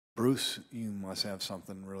Bruce, you must have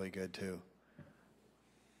something really good too.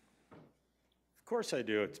 Of course I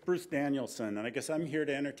do. It's Bruce Danielson, and I guess I'm here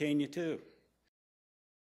to entertain you too.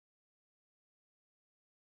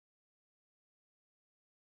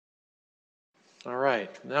 All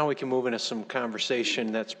right, now we can move into some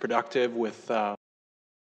conversation that's productive with Tim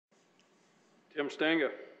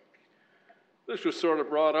Stanga. This was sort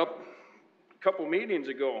of brought up a couple meetings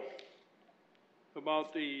ago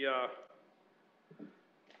about the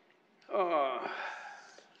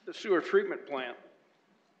sewer treatment plant,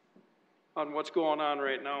 on what's going on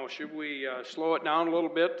right now. Should we slow it down a little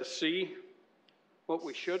bit to see what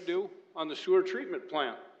we should do on the sewer treatment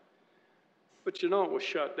plant? But you know, it was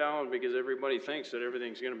shut down because everybody thinks that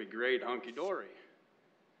everything's going to be great, hunky-dory.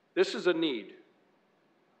 This is a need.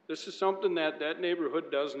 This is something that that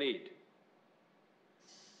neighborhood does need.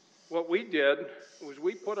 What we did was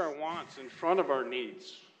we put our wants in front of our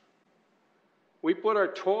needs. We put our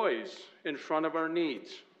toys in front of our needs.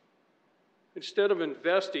 Instead of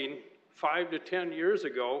investing 5 to 10 years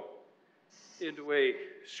ago into a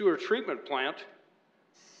sewer treatment plant,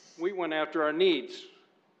 we went after our needs,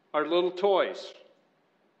 our little toys.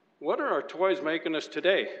 What are our toys making us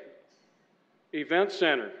today? Event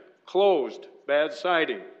center, closed, bad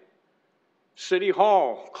siding. City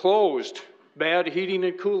Hall, closed, bad heating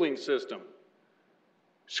and cooling system.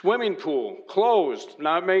 Swimming pool, closed,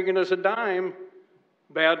 not making us a dime,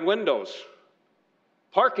 bad windows.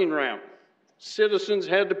 Parking ramp, citizens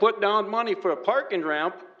had to put down money for a parking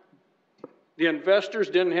ramp. The investors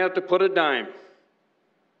didn't have to put a dime.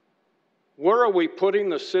 Where are we putting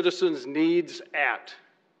the citizens' needs at?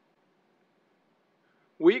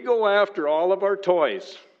 We go after all of our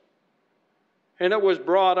toys. And it was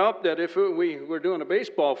brought up that if we were doing a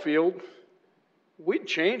baseball field, we'd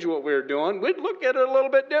change what we were doing. We'd look at it a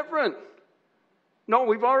little bit different. No,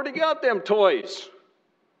 we've already got them toys.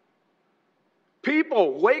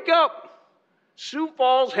 People, wake up. Sioux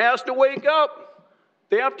Falls has to wake up.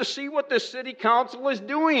 They have to see what the city council is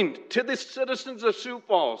doing to the citizens of Sioux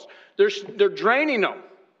Falls. They're draining them.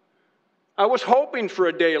 I was hoping for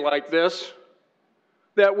a day like this,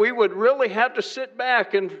 that we would really have to sit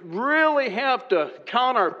back and really have to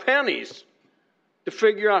count our pennies to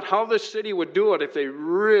figure out how this city would do it if they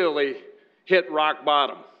really hit rock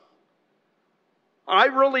bottom. I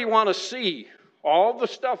really want to see all the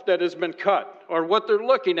stuff that has been cut, or what they're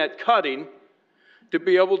looking at cutting, to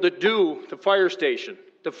be able to do the fire station.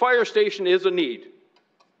 The fire station is a need.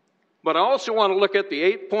 But I also want to look at the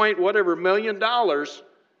 $8 million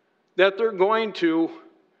that they're going to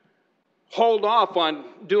hold off on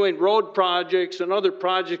doing road projects and other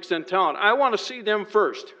projects in town. I want to see them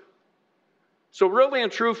first. So really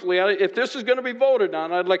and truthfully, if this is going to be voted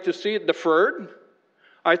on, I'd like to see it deferred.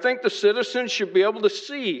 I think the citizens should be able to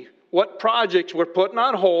see what projects we're putting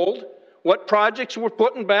on hold, what projects we're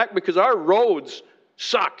putting back, because our roads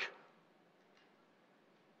suck.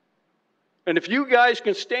 And if you guys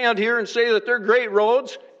can stand here and say that they're great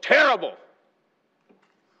roads, terrible.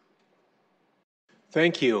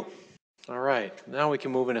 Thank you. All right, now we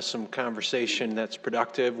can move into some conversation that's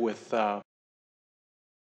productive with Mr.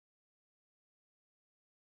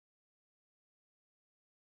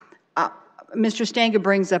 Stanga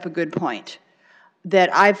brings up a good point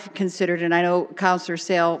that I've considered, and I know Councilor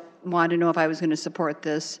Sale wanted to know if I was going to support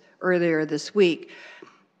this earlier this week.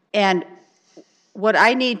 And what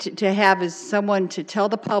I need to have is someone to tell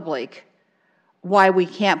the public why we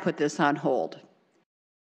can't put this on hold.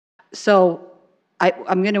 So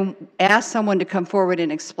I'm going to ask someone to come forward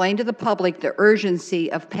and explain to the public the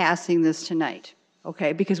urgency of passing this tonight,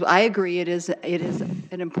 okay? Because I agree it is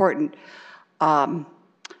an important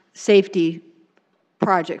safety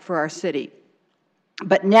project for our city.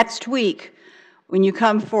 But next week, when you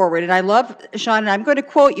come forward, and I love, Sean, and I'm going to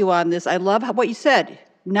quote you on this, I love what you said,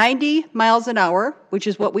 90 miles an hour, which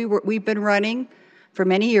is what we've been running for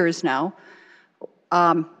many years now,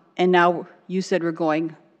 and now you said we're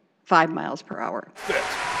going 5 miles per hour.